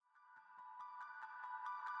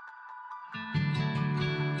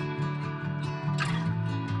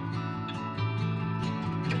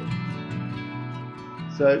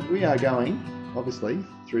So we are going, obviously,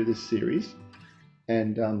 through this series,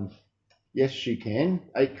 and yes, she can.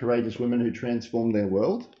 8 courageous women who transformed their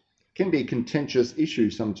world. Can be a contentious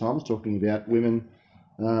issue sometimes, talking about women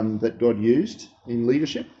that God used in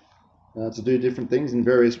leadership to do different things in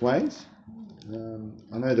various ways.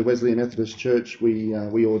 I know the Wesleyan Methodist Church, we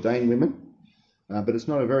ordain women, but it's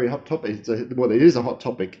not a very hot topic. It is a hot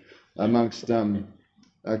topic amongst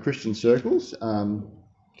Christian circles.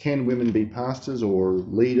 Can women be pastors or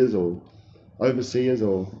leaders or overseers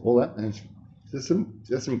or all that? And there's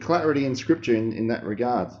some clarity in Scripture in that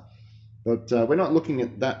regard. But we're not looking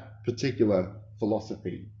at that particular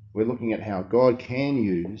philosophy. We're looking at how God can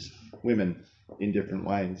use women in different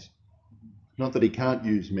ways. Not that he can't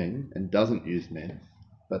use men and doesn't use men,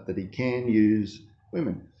 but that he can use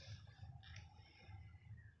women.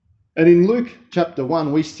 And in Luke chapter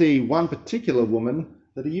 1, we see one particular woman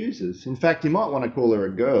that he uses. In fact, you might want to call her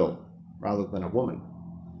a girl rather than a woman.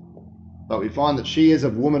 But we find that she is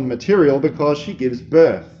of woman material because she gives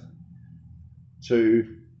birth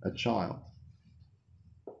to a child.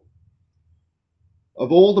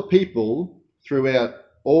 Of all the people throughout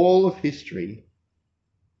all of history,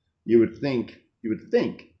 you would think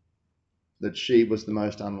that she was the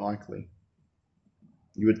most unlikely.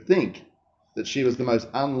 You would think that she was the most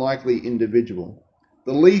unlikely individual,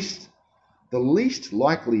 the least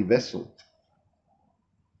likely vessel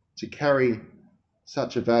to carry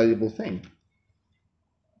such a valuable thing.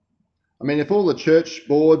 I mean, if all the church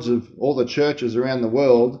boards of all the churches around the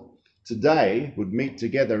world today would meet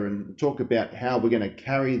together and talk about how we're going to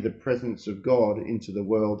carry the presence of God into the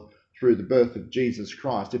world through the birth of Jesus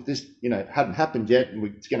Christ, if this, hadn't happened yet and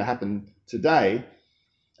it's going to happen today,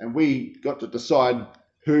 and we got to decide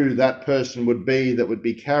who that person would be that would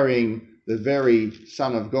be carrying the very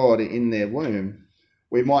Son of God in their womb,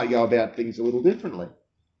 we might go about things a little differently.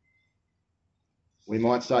 We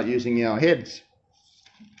might start using our heads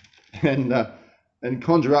and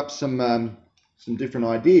conjure up some different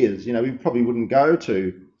ideas. We probably wouldn't go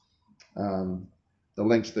to the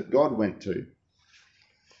lengths that God went to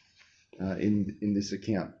in this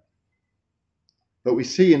account. But we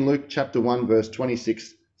see in Luke chapter 1, verse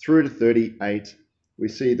 26 through to 38, we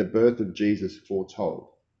see the birth of Jesus foretold.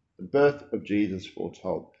 The birth of Jesus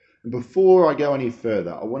foretold. And before I go any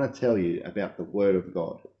further, I want to tell you about the Word of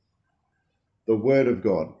God. The Word of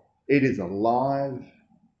God. It is alive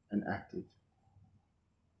and active.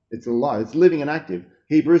 It's alive. It's living and active.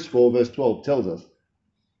 Hebrews 4 verse 12 tells us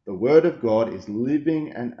the Word of God is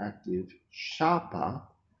living and active, sharper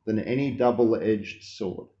than any double-edged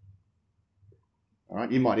sword. All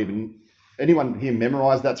right. Anyone here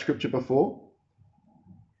memorized that scripture before?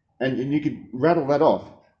 And you could rattle that off.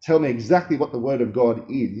 Tell me exactly what the Word of God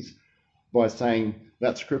is by saying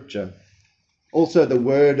that scripture. Also, the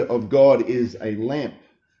Word of God is a lamp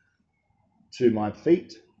to my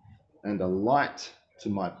feet and a light to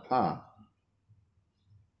my path.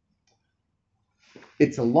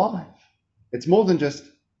 It's alive. It's more than just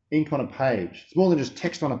ink on a page. It's more than just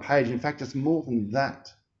text on a page. In fact, it's more than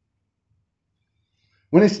that.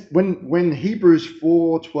 When Hebrews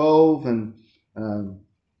 4:12 and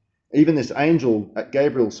even this angel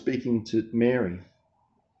Gabriel speaking to Mary,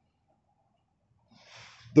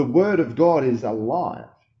 the Word of God is alive.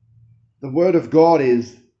 The Word of God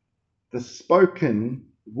is the spoken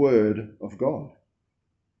Word of God.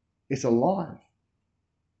 It's alive.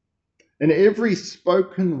 And every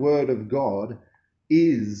spoken word of God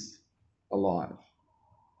is alive.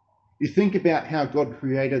 You think about how God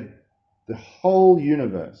created the whole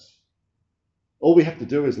universe. All we have to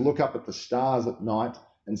do is look up at the stars at night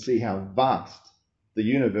and see how vast the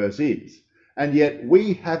universe is. And yet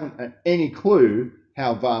we haven't any clue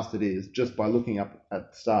how vast it is just by looking up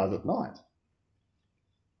at the stars at night.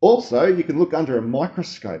 Also, you can look under a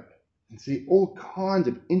microscope and see all kinds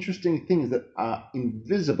of interesting things that are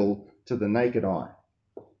invisible to the naked eye.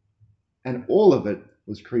 And all of it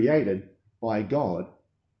was created by God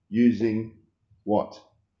using what?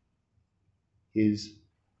 His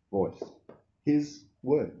voice, his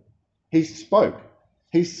word. He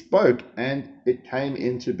spoke and it came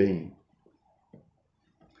into being.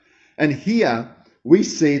 And here we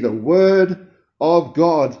see the word of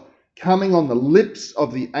God coming on the lips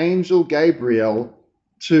of the angel Gabriel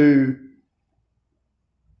to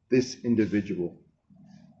this individual.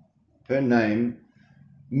 Her name,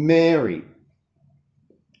 Mary.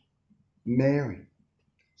 Mary. It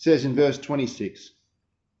says in verse 26,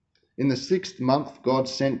 in the 6th month God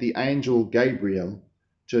sent the angel Gabriel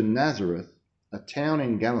to Nazareth, a town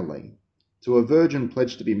in Galilee, to a virgin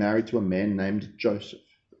pledged to be married to a man named Joseph,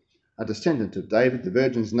 a descendant of David. The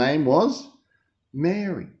virgin's name was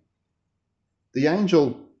Mary. The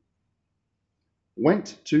angel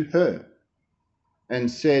went to her and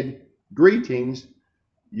said, "Greetings,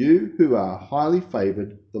 you who are highly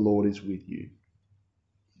favored, the Lord is with you."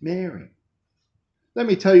 Mary. Let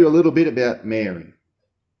me tell you a little bit about Mary.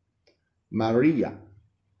 Maria.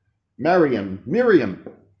 Miriam,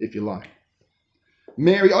 if you like.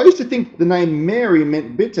 Mary, I used to think the name Mary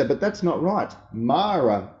meant bitter, but that's not right.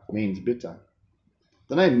 Mara means bitter.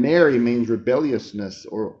 The name Mary means rebelliousness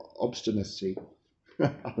or obstinacy.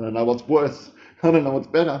 I don't know what's worse. I don't know what's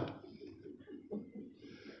better.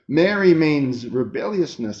 Mary means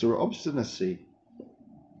rebelliousness or obstinacy.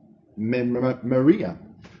 Maria.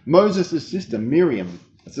 Moses' sister, Miriam.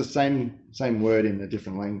 It's the same word in a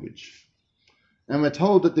different language. And we're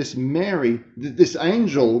told that this Mary, this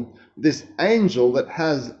angel that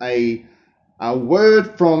has a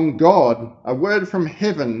word from God, a word from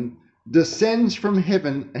heaven, descends from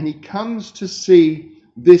heaven, and he comes to see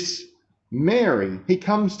this Mary. He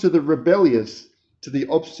comes to the rebellious, to the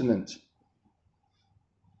obstinate.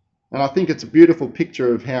 And I think it's a beautiful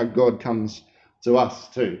picture of how God comes to us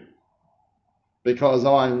too. Because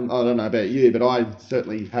I don't know about you, but I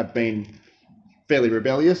certainly have been fairly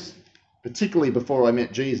rebellious, particularly before I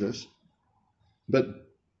met Jesus. But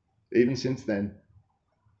even since then,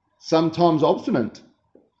 sometimes obstinate,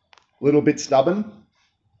 a little bit stubborn.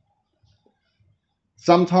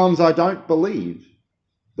 Sometimes I don't believe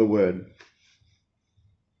the word.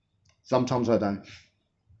 Sometimes I don't.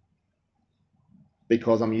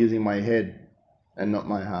 Because I'm using my head and not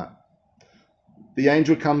my heart. The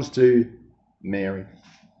angel comes to Mary.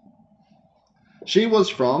 She was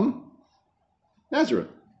from Nazareth.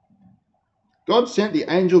 God sent the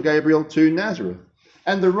angel Gabriel to Nazareth.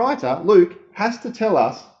 And the writer, Luke, has to tell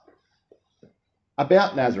us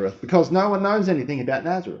about Nazareth because no one knows anything about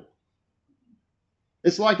Nazareth.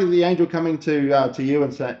 It's like the angel coming to you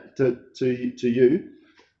and say to you.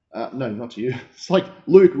 No, not to you. It's like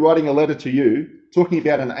Luke writing a letter to you, talking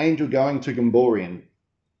about an angel going to Gomborian,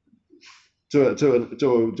 to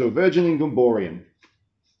a virgin in Gomborian.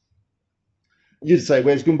 You'd say,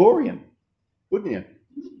 "Where's Gomborian?" Wouldn't you?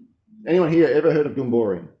 Anyone here ever heard of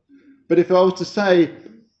Gomborian? But if I was to say,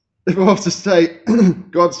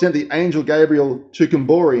 God sent the angel Gabriel to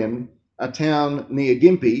Gomborian, a town near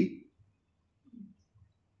Gympie,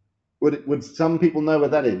 would some people know where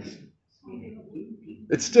that is?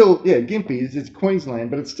 It's still, Gympie is Queensland,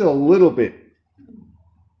 but it's still a little bit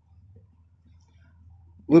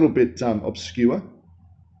obscure.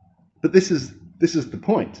 But this is the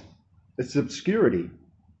point. It's obscurity.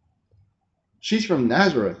 She's from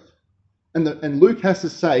Nazareth, and Luke has to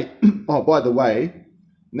say, oh, by the way,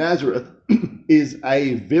 Nazareth is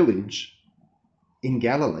a village in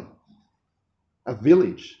Galilee. A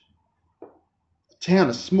village. A town,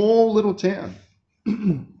 a small little town.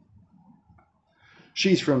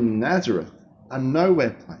 She's from Nazareth, a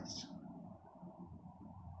nowhere place.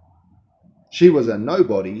 She was a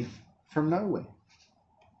nobody from nowhere.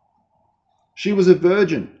 She was a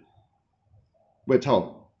virgin, we're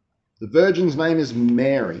told. The virgin's name is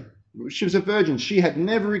Mary. She was a virgin. She had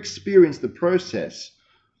never experienced the process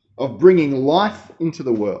of bringing life into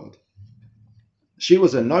the world. She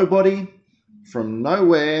was a nobody from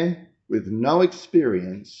nowhere with no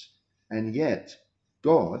experience, and yet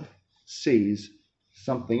God sees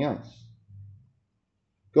something else.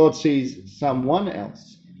 God sees someone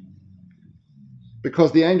else.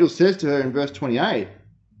 Because the angel says to her in verse 28,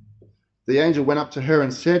 the angel went to her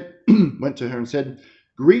and said,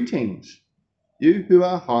 "Greetings, you who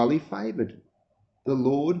are highly favored. The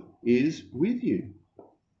Lord is with you."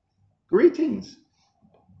 Greetings.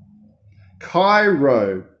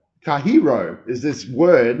 Kahiro is this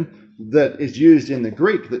word that is used in the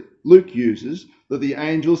Greek that Luke uses, that the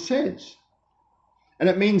angel says. And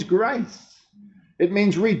it means grace. It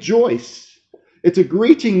means rejoice. It's a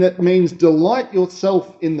greeting that means delight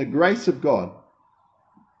yourself in the grace of God.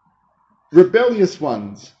 Rebellious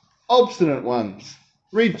ones, obstinate ones,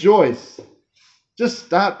 rejoice. Just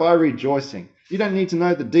start by rejoicing. You don't need to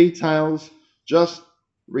know the details, just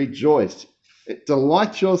rejoice.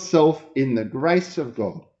 Delight yourself in the grace of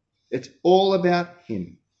God. It's all about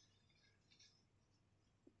Him.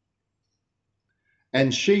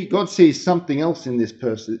 And God sees something else in this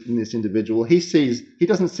person, in this individual. He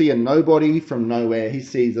doesn't see a nobody from nowhere. He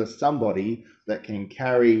sees a somebody that can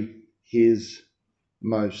carry His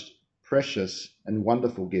most precious and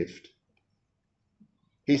wonderful gift.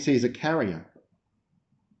 He sees a carrier.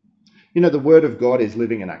 You know, the word of God is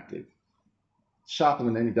living and active, sharper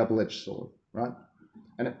than any double-edged sword, right?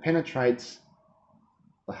 And it penetrates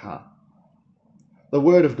the heart. The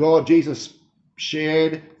word of God, Jesus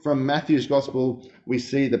shared from Matthew's gospel, we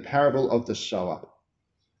see the parable of the sower.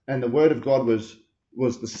 And the word of God was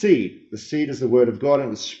the seed. The seed is the word of God, and it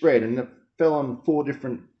was spread, and it fell on 4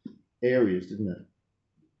 different areas, didn't it?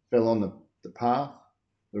 Fell on the path,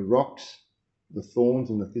 the rocks, the thorns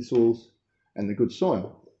and the thistles, and the good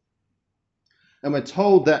soil. And we're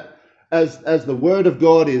told that as the word of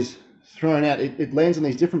God is thrown out, it lands in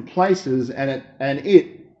these different places, and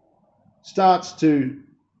it starts to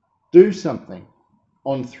do something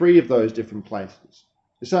on 3 of those different places.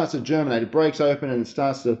 It starts to germinate, it breaks open, and it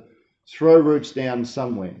starts to throw roots down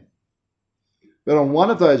somewhere. But on one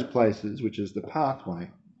of those places, which is the pathway,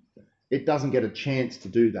 it doesn't get a chance to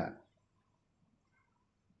do that.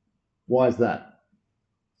 Why is that?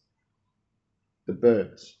 The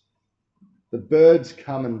birds. The birds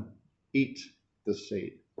come and eat the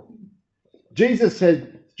seed. Jesus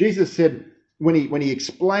said when he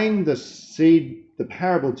explained the seed, the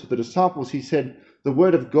parable to the disciples, he said, the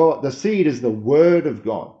word of God, the seed is the word of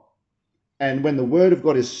God. And when the word of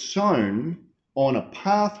God is sown on a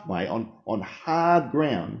pathway, on hard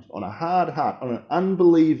ground, on a hard heart, on an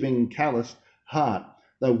unbelieving, calloused heart,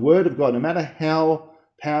 the word of God, no matter how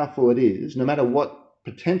powerful it is, no matter what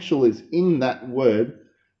potential is in that word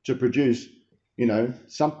to produce,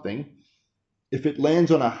 something, if it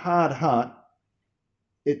lands on a hard heart,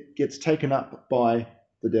 it gets taken up by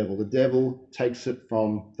the devil. The devil takes it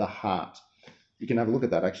from the heart. You can have a look at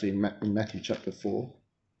that actually in Matthew chapter 4.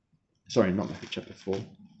 Sorry, not Matthew chapter 4.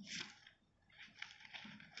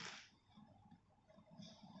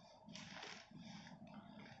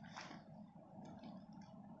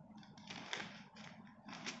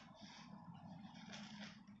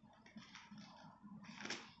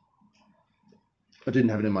 I didn't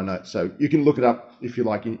have it in my notes, so you can look it up if you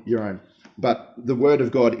like in your own. But the word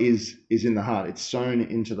of God is in the heart. It's sown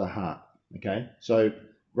into the heart. Okay? So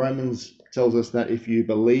Romans tells us that if you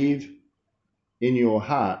believe in your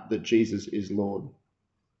heart that Jesus is Lord,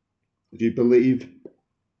 if you believe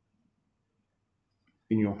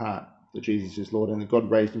in your heart that Jesus is Lord and that God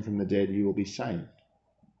raised him from the dead, you will be saved.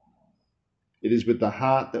 It is with the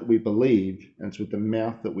heart that we believe, and it's with the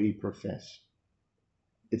mouth that we profess.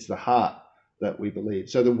 It's the heart that we believe.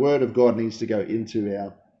 So the word of God needs to go into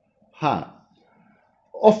our heart.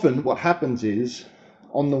 Often what happens is,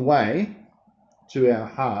 on the way to our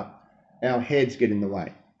heart, our heads get in the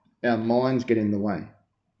way. Our minds get in the way.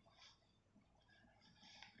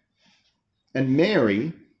 And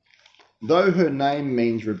Mary, though her name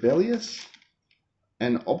means rebellious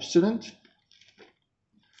and obstinate,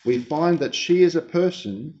 we find that she is a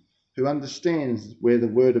person who understands where the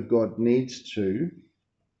word of God needs to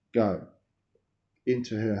go,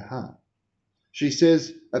 into her heart. She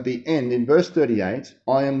says at the end, in verse 38,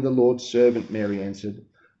 I am the Lord's servant, Mary answered.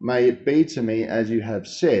 May it be to me as you have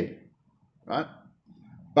said. Right?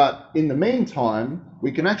 But in the meantime,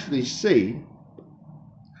 we can actually see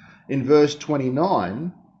in verse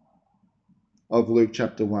 29 of Luke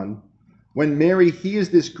chapter 1, when Mary hears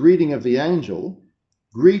this greeting of the angel,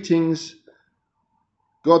 greetings,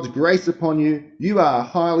 God's grace upon you, you are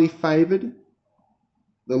highly favored,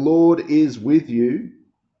 the Lord is with you,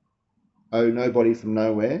 O nobody from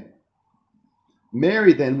nowhere.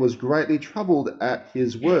 Mary then was greatly troubled at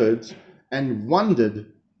his words and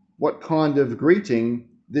wondered what kind of greeting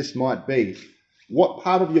this might be. What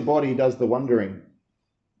part of your body does the wondering?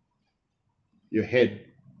 Your head.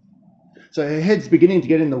 So her head's beginning to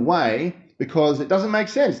get in the way because it doesn't make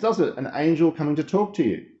sense, does it? An angel coming to talk to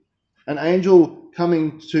you. An angel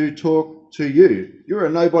coming to talk to you. You're a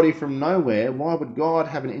nobody from nowhere. Why would God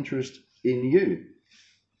have an interest in you?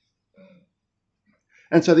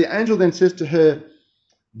 And so the angel then says to her,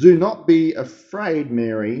 do not be afraid,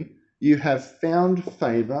 Mary. You have found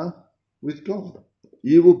favor with God.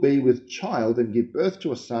 You will be with child and give birth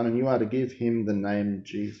to a son, and you are to give him the name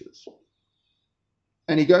Jesus.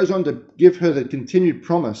 And he goes on to give her the continued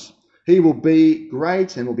promise. He will be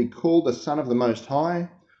great and will be called the Son of the Most High.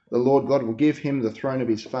 The Lord God will give him the throne of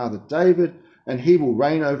his father David, and he will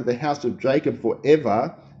reign over the house of Jacob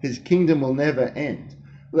forever. His kingdom will never end.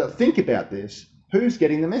 Well, think about this. Who's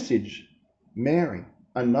getting the message? Mary,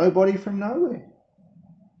 a nobody from nowhere.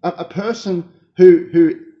 A person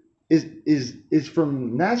who is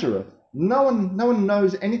from Nazareth. No one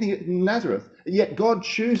knows anything in Nazareth. Yet God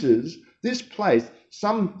chooses this place.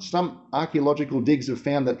 Some archaeological digs have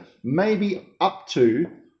found that maybe up to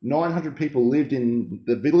 900 people lived in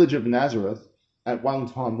the village of Nazareth at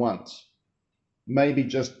one time once. Maybe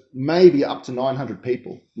up to 900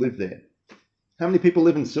 people live there. How many people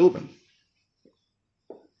live in Sylvan?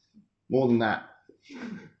 More than that.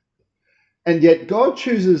 And yet God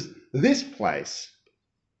chooses this place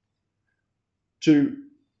to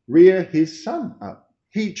rear his son up.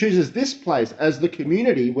 He chooses this place as the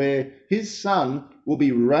community where his son will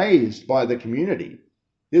be raised by the community.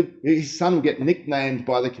 His son will get nicknamed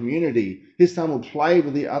by the community. His son will play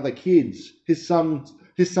with the other kids. His son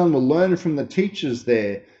will learn from the teachers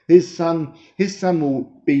there. His son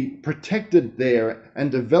will be protected there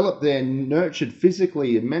and developed there, nurtured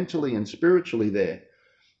physically and mentally and spiritually there.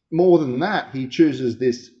 More than that, he chooses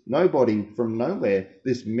this nobody from nowhere,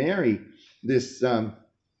 this Mary, this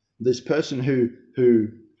person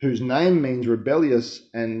whose name means rebellious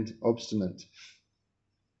and obstinate.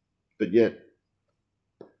 But yet,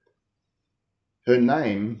 her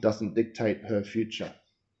name doesn't dictate her future.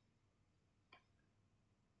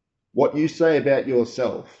 What you say about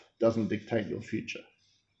yourself doesn't dictate your future.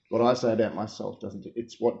 What I say about myself doesn't.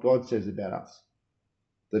 It's what God says about us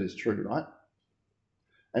that is true, right?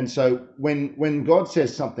 And so when God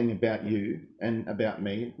says something about you and about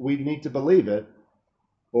me, we need to believe it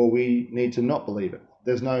or we need to not believe it.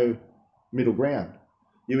 There's no middle ground.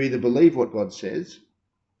 You either believe what God says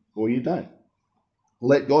or you don't.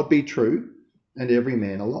 Let God be true and every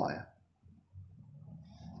man a liar.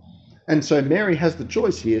 And so Mary has the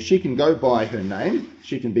choice here. She can go by her name.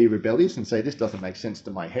 She can be rebellious and say, this doesn't make sense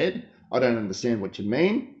to my head. I don't understand what you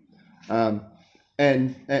mean.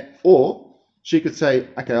 Or she could say,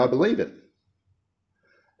 okay, I believe it.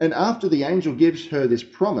 And after the angel gives her this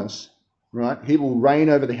promise, right, he will reign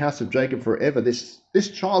over the house of Jacob forever. This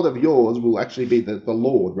child of yours will actually be the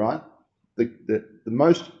Lord, right? The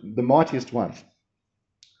mightiest one.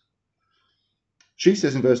 She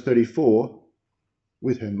says in verse 34,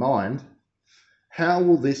 with her mind, how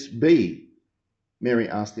will this be? Mary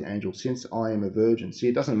asked the angel, since I am a virgin. See,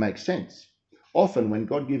 it doesn't make sense. Often when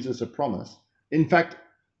God gives us a promise, in fact,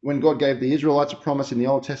 when God gave the Israelites a promise in the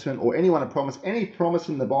Old Testament or anyone a promise, any promise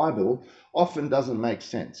in the Bible often doesn't make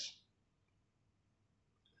sense.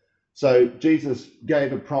 So Jesus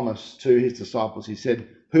gave a promise to his disciples. He said,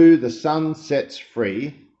 who the Son sets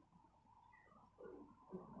free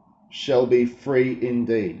shall be free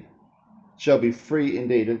indeed. Shall be free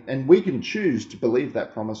indeed. And we can choose to believe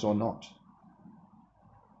that promise or not.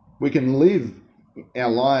 We can live our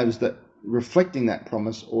lives that reflecting that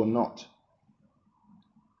promise or not.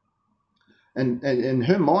 And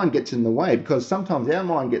her mind gets in the way because sometimes our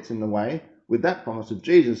mind gets in the way with that promise of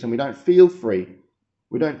Jesus and we don't feel free.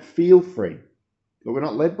 We don't feel free. But we're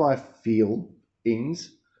not led by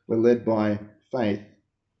feelings. We're led by faith.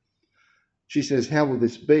 She says, how will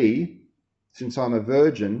this be since I'm a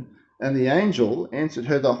virgin? And the angel answered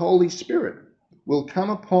her, the Holy Spirit will come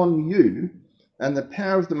upon you and the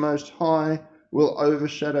power of the Most High will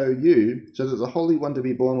overshadow you so that the Holy One to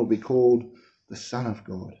be born will be called the Son of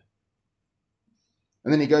God.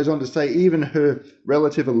 And then he goes on to say, even her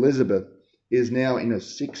relative Elizabeth is now in her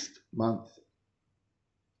 6th month.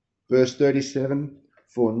 Verse 37,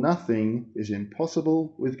 for nothing is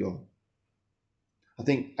impossible with God. I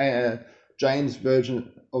think James'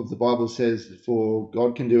 version of the Bible says, for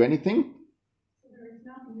God can do anything. There is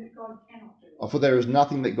nothing that God cannot do. For there is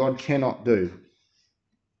nothing that God cannot do.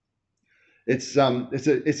 It's an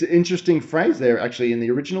interesting phrase there, actually, in the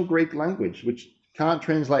original Greek language, which can't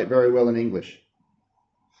translate very well in English.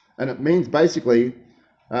 And it means basically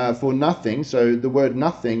for nothing. So the word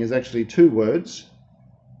nothing is actually 2 words.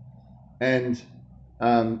 And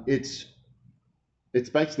it's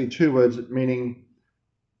basically 2 words meaning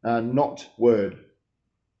not word,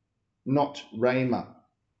 not rhema.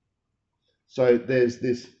 So there's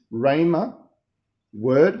this rhema,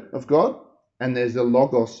 word of God, and there's the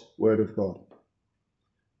logos, word of God.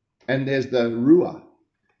 And there's the ruah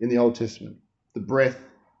in the Old Testament, the breath,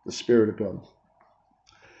 the Spirit of God.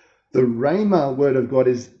 The rhema word of God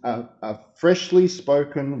is a freshly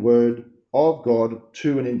spoken word of God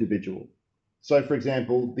to an individual. So, for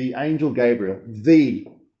example, the angel Gabriel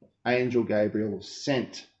was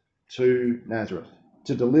sent to Nazareth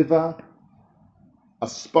to deliver a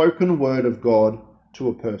spoken word of God to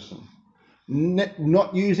a person.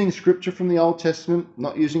 Not using scripture from the Old Testament,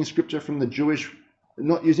 not using scripture from the Jewish,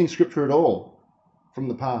 not using scripture at all from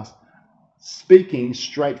the past. Speaking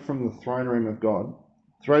straight from the throne room of God,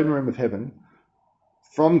 throne room of heaven,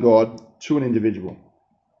 from God to an individual.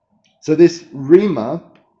 So this rhema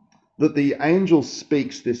that the angel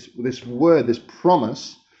speaks, this word, this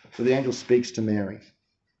promise that the angel speaks to Mary,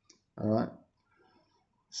 all right,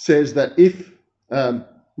 says that if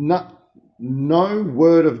no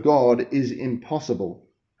word of God is impossible,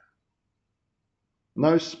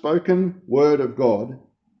 no spoken word of God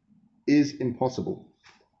is impossible.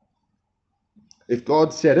 If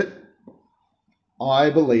God said it, I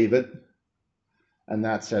believe it, and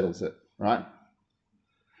that settles it, right?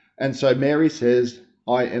 And so Mary says,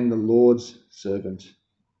 I am the Lord's servant.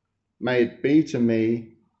 May it be to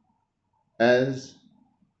me as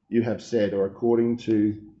you have said, or according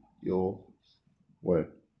to your word.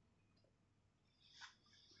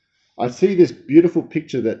 I see this beautiful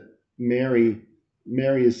picture that Mary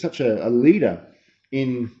is such a leader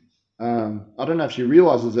in, I don't know if she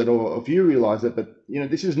realizes it or if you realize it, but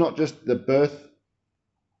this is not just the birth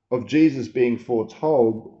of Jesus being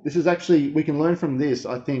foretold. This is actually, we can learn from this,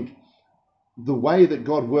 I think, the way that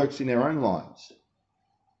God works in our own lives.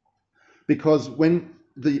 Because when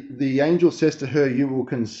the angel says to her, you will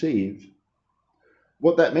conceive,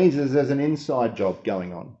 what that means is there's an inside job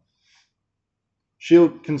going on. She'll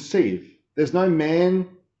conceive. There's no man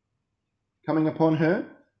coming upon her.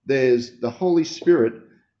 There's the Holy Spirit.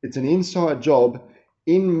 It's an inside job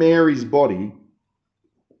in Mary's body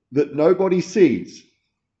that nobody sees.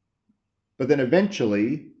 But then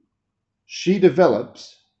eventually she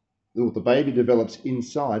develops, the baby develops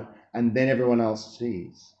inside, and then everyone else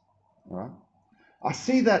sees. All right? I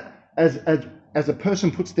see that as a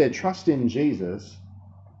person puts their trust in Jesus.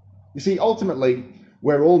 You see, ultimately,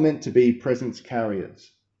 we're all meant to be presence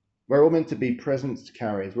carriers. We're all meant to be presence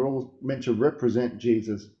carriers. We're all meant to represent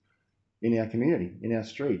Jesus in our community, in our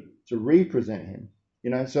street, to represent him.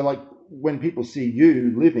 So like when people see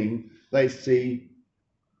you living, they see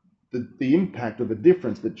the impact or the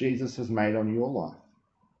difference that Jesus has made on your life.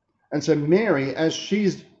 And so Mary, as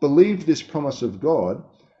she's believed this promise of God,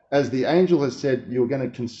 as the angel has said, you're going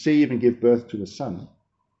to conceive and give birth to a son,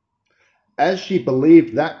 as she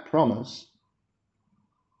believed that promise,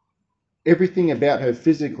 everything about her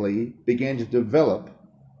physically began to develop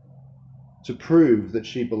to prove that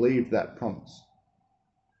she believed that promise.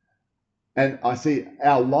 And I see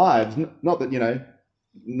our lives, not that,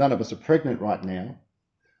 none of us are pregnant right now,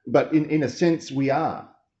 but in a sense we are.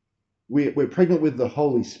 We're pregnant with the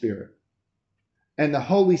Holy Spirit. And the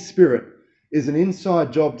Holy Spirit is an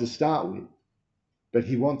inside job to start with, but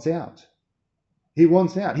he wants out. He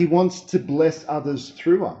wants out. He wants to bless others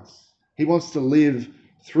through us. He wants to live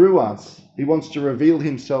through us. He wants to reveal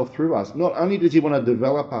himself through us. Not only does he want to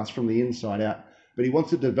develop us from the inside out, but he wants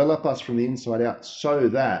to develop us from the inside out so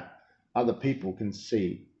that other people can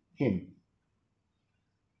see him.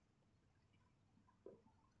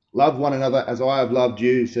 Love one another as I have loved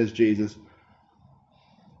you, says Jesus.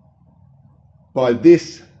 By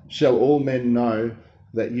this shall all men know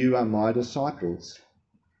that you are my disciples.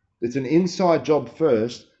 It's an inside job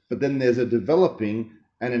first, but then there's a developing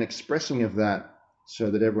and an expressing of that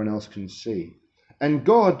so that everyone else can see. And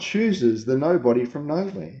God chooses the nobody from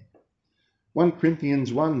nowhere. 1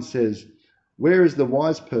 Corinthians 1 says, where is the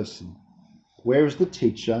wise person? Where is the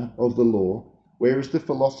teacher of the law? Where is the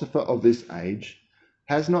philosopher of this age?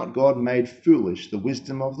 Has not God made foolish the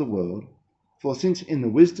wisdom of the world? For since in the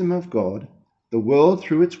wisdom of God, the world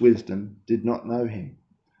through its wisdom did not know him,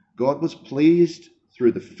 God was pleased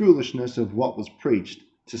through the foolishness of what was preached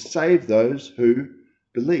to save those who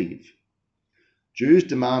believe. Jews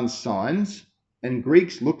demand signs and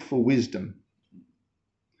Greeks look for wisdom.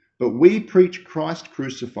 But we preach Christ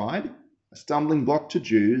crucified, a stumbling block to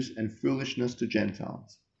Jews and foolishness to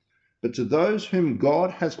Gentiles. But to those whom God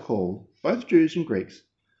has called, both Jews and Greeks,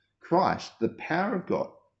 Christ, the power of God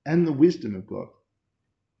and the wisdom of God.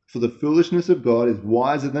 For the foolishness of God is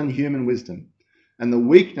wiser than human wisdom, and the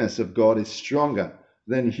weakness of God is stronger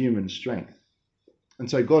than human strength. And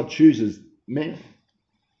so God chooses men,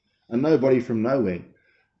 a nobody from nowhere,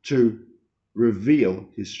 to reveal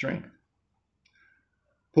his strength.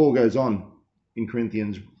 Paul goes on in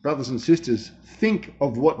Corinthians, brothers and sisters, think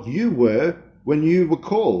of what you were when you were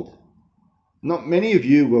called. Not many of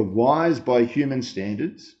you were wise by human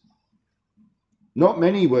standards. Not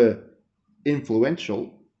many were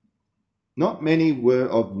influential. Not many were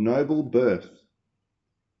of noble birth.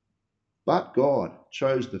 But God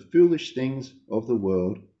chose the foolish things of the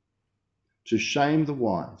world to shame the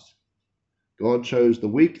wise. God chose the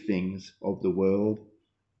weak things of the world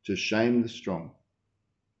to shame the strong.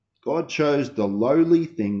 God chose the lowly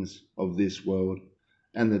things of this world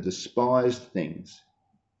and the despised things,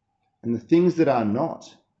 and the things that are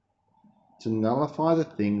not, to nullify the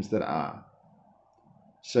things that are,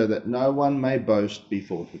 so that no one may boast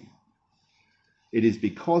before him. It is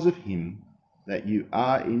because of him that you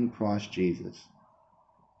are in Christ Jesus,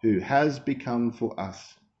 who has become for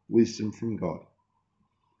us wisdom from God.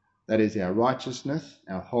 That is our righteousness,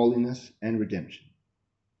 our holiness, and redemption.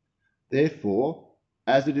 Therefore,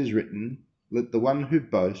 as it is written, let the one who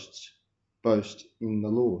boasts, boast in the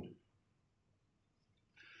Lord.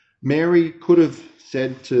 Mary could have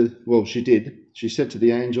said she did. She said to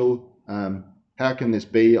the angel, how can this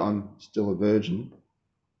be? I'm still a virgin.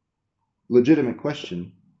 legitimate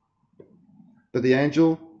question. But the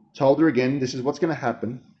angel told her again, this is what's going to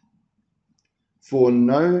happen. For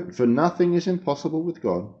nothing is impossible with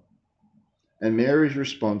God. And Mary's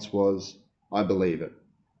response was, I believe it.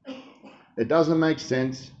 It doesn't make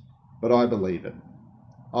sense, but I believe it.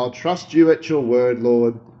 I'll trust you at your word,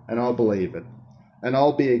 Lord, and I'll believe it. And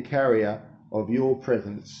I'll be a carrier of your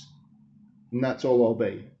presence. And that's all I'll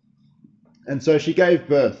be. And so she gave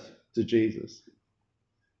birth to Jesus.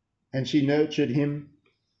 And she nurtured him.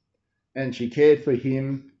 And she cared for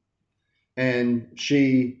him. And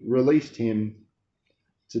she released him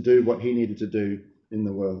to do what he needed to do in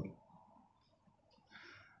the world.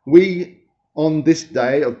 We, on this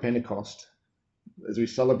day of Pentecost, as we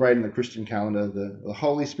celebrate in the Christian calendar, the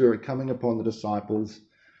Holy Spirit coming upon the disciples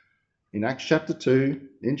in Acts chapter 2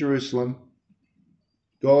 in Jerusalem,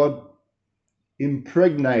 God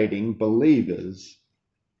impregnating believers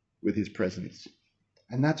with his presence.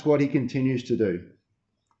 And that's what he continues to do.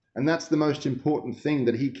 And that's the most important thing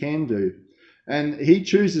that he can do. And he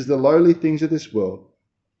chooses the lowly things of this world.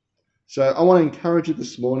 So I want to encourage you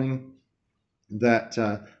this morning that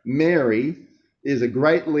Mary is a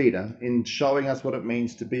great leader in showing us what it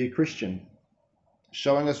means to be a Christian,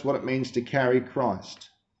 showing us what it means to carry Christ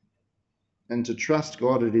and to trust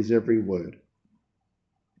God at his every word.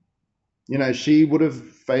 You know, she would have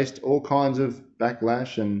faced all kinds of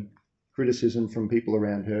backlash and criticism from people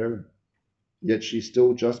around her, yet she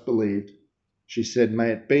still just believed. She said,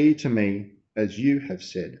 may it be to me as you have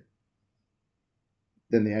said.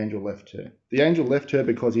 Then the angel left her. The angel left her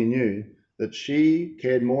because he knew that she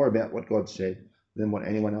cared more about what God said than what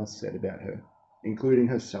anyone else said about her, including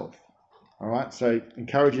herself. All right, so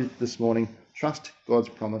encourage you this morning, trust God's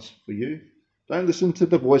promise for you. Don't listen to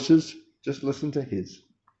the voices, just listen to his.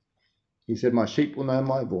 He said, my sheep will know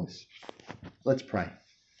my voice. Let's pray.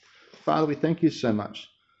 Father, we thank you so much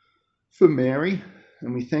for Mary,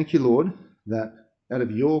 and we thank you, Lord, that out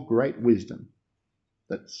of your great wisdom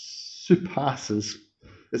that surpasses,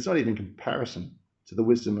 it's not even comparison to the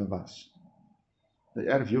wisdom of us. That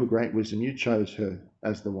out of your great wisdom, you chose her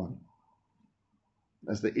as the one,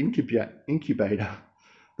 as the incubator,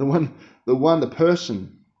 the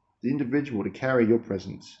person, the individual to carry your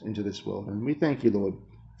presence into this world. And we thank you, Lord,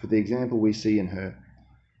 for the example we see in her,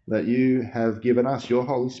 that you have given us your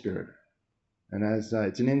Holy Spirit. And as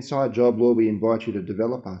it's an inside job, Lord, we invite you to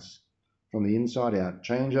develop us from the inside out,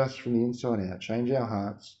 change us from the inside out, change our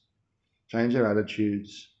hearts, change our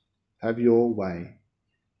attitudes, have your way.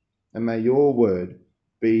 And may your word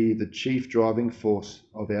be the chief driving force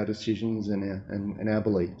of our decisions and our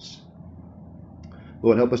beliefs.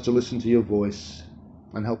 Lord, help us to listen to your voice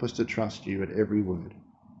and help us to trust you at every word.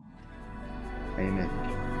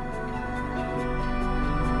 Amen.